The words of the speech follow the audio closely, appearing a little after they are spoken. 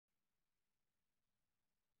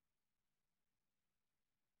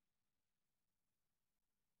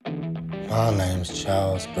My name's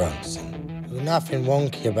Charles Bronson. There was nothing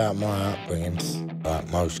wonky about my upbringing. Like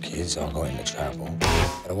most kids, I got into trouble.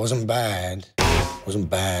 But it wasn't bad. It wasn't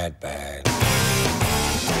bad.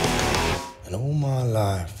 And all my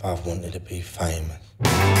life, I've wanted to be famous.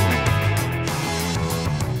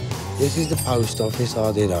 This is the post office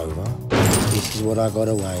I did over. This is what I got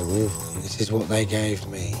away with. This is what they gave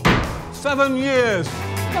me. 7 years.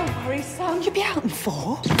 Don't worry, son. You'll be out in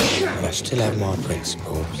 4. And I still have my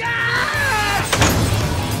principles.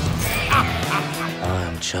 I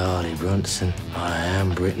am Charlie Bronson. I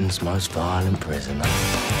am Britain's most violent prisoner.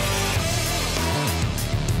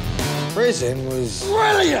 Prison was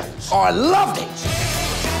brilliant! I loved it!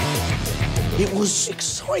 It was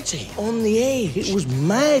exciting, on the edge. It was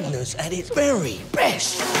madness at its very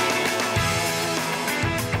best.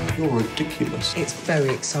 You're ridiculous. It's very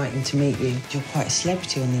exciting to meet you. You're quite a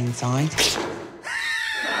celebrity on the inside.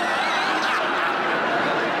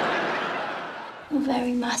 You're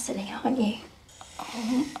very muscly, aren't you?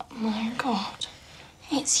 Oh, my God.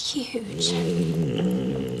 It's huge.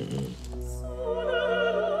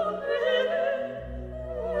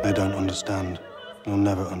 They don't understand. You'll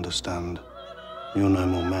never understand. You're no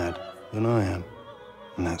more mad than I am.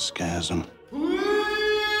 And that scares them.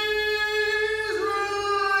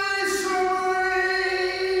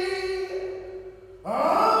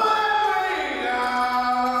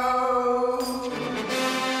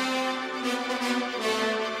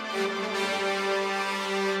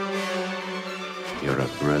 You're a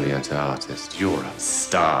brilliant artist. You're a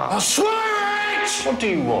star. I swear it! What do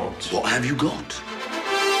you want? What have you got?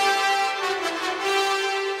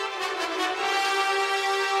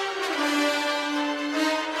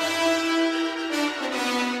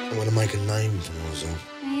 I want to make a name for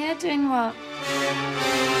myself. Yeah, doing what?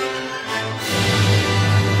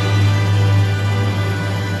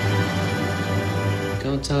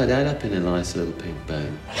 Go and tie that up in a nice little pink bow.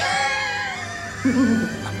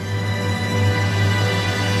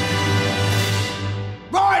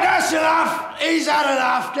 Right, that's enough! He's had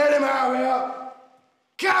enough! Get him out of here!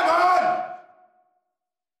 Come on!